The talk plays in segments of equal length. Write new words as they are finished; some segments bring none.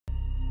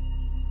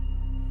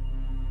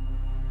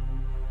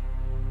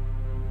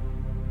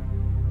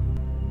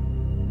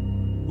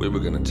We were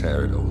gonna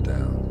tear it all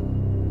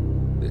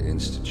down. The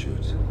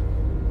Institute,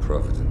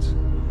 Providence,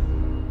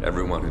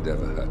 everyone who'd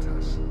ever hurt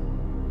us.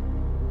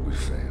 We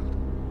failed.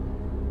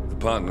 The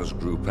partners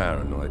grew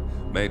paranoid,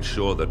 made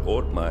sure that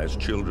Ortmeyer's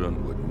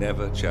children would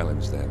never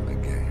challenge them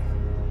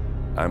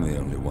again. I'm the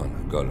only one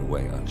who got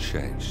away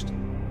unchanged.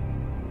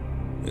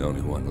 The only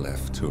one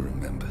left who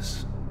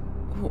remembers.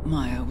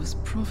 Ortmeyer was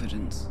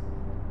Providence.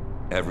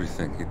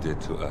 Everything he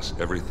did to us,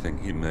 everything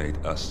he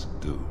made us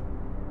do,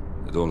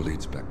 it all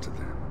leads back to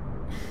them.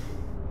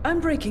 I'm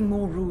breaking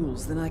more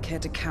rules than I care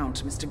to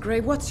count, Mr.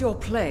 Grey. What's your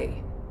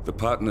play? The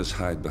partners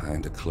hide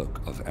behind a cloak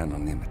of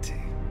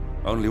anonymity.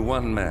 Only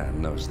one man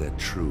knows their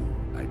true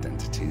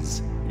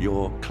identities.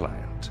 Your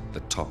client, the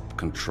top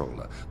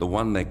controller, the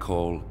one they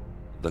call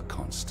the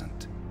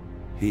Constant.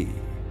 He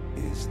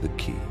is the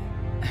key.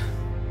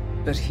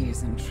 But he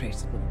is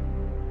untraceable.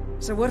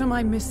 So what am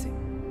I missing?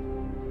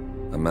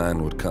 A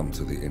man would come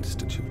to the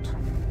Institute.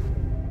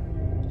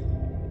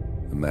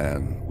 A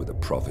man with a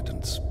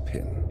Providence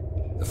pin.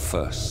 The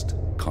first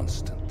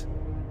Constant.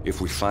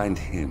 If we find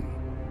him,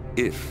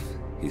 if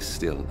he's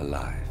still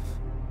alive,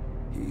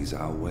 he's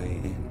our way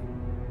in.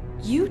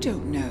 You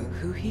don't know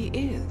who he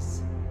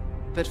is,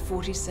 but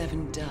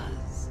 47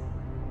 does.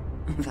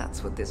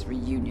 That's what this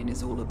reunion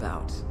is all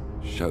about.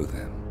 Show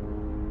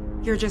them.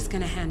 You're just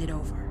gonna hand it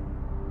over.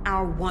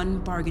 Our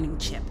one bargaining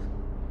chip.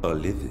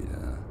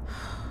 Olivia.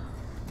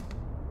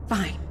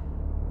 Fine.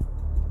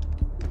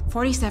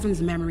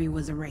 47's memory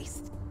was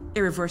erased,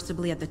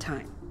 irreversibly at the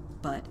time.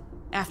 But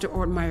after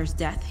Ortmeyer's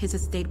death, his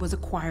estate was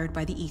acquired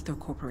by the Ether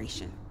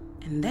Corporation.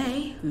 And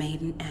they made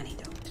an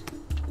antidote.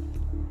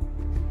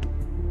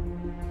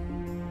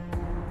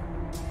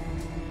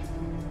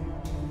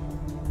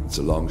 It's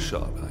a long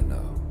shot, I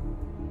know.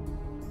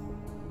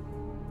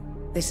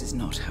 This is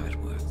not how it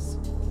works.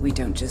 We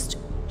don't just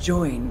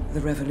join the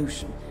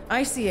revolution.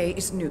 ICA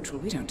is neutral.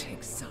 We don't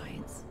take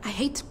sides. I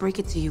hate to break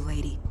it to you,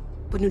 lady,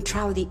 but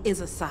neutrality is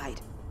a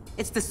side.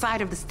 It's the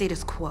side of the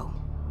status quo.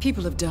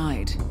 People have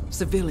died.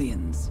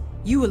 Civilians.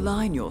 You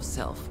align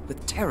yourself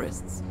with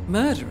terrorists,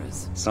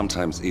 murderers.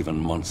 Sometimes even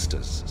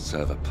monsters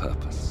serve a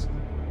purpose.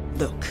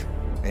 Look.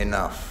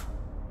 Enough.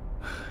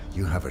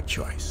 You have a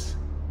choice.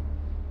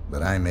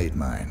 But I made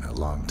mine a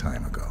long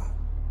time ago.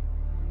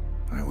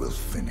 I will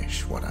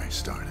finish what I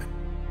started.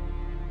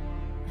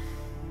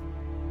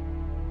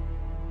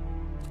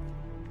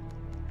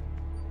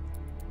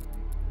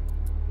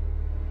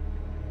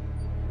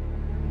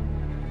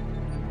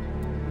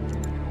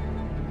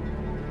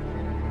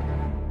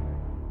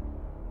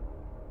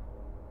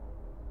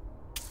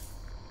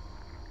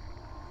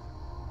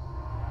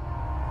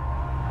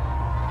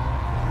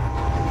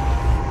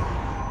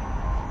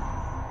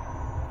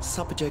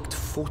 Subject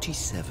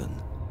 47.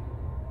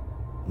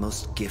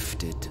 Most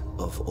gifted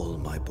of all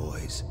my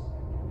boys.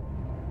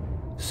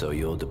 So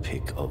you're the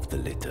pick of the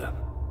litter.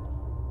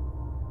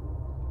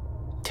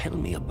 Tell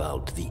me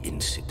about the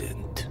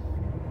incident.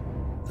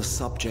 The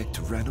subject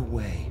ran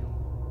away.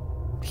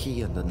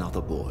 He and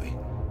another boy.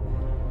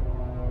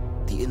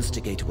 The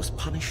instigator was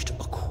punished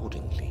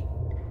accordingly.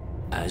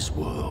 As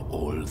were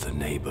all the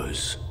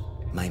neighbors.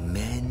 My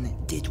men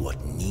did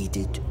what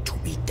needed to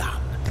be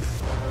done.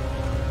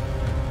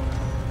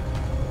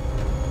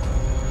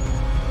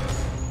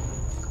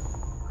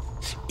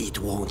 It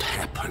won't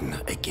happen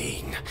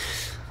again.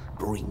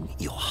 Bring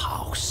your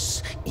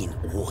house in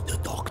order,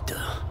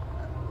 Doctor.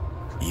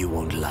 You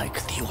won't like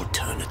the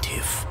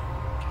alternative.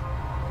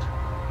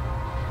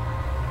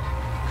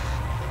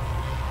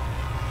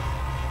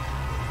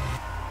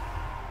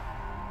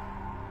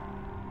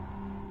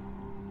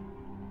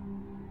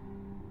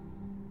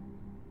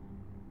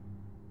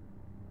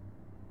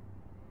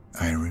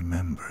 I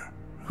remember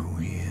who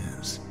he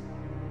is.